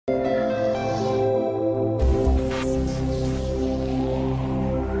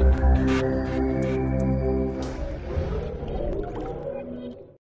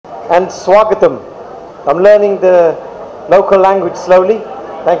and Swagatam. I'm learning the local language slowly.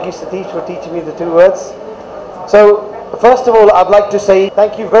 Thank you, Satish, for teaching me the two words. So, first of all, I'd like to say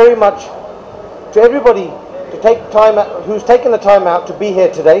thank you very much to everybody who's taken the time out to be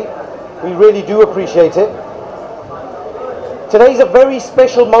here today. We really do appreciate it. Today's a very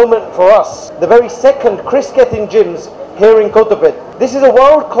special moment for us. The very second Kris Gethin gyms here in Kottapet. This is a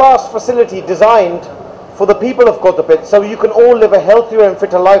world-class facility designed for the people of Kottapet, so you can all live a healthier and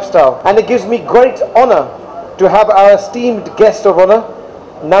fitter lifestyle. And it gives me great honor to have our esteemed guest of honor,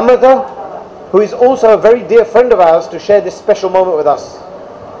 Namrata, who is also a very dear friend of ours, to share this special moment with us.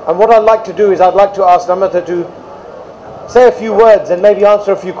 And what I'd like to do is I'd like to ask Namrata to say a few words and maybe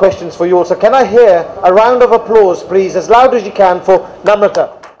answer a few questions for you all. So can I hear a round of applause, please, as loud as you can for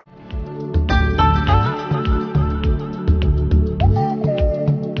Namrata?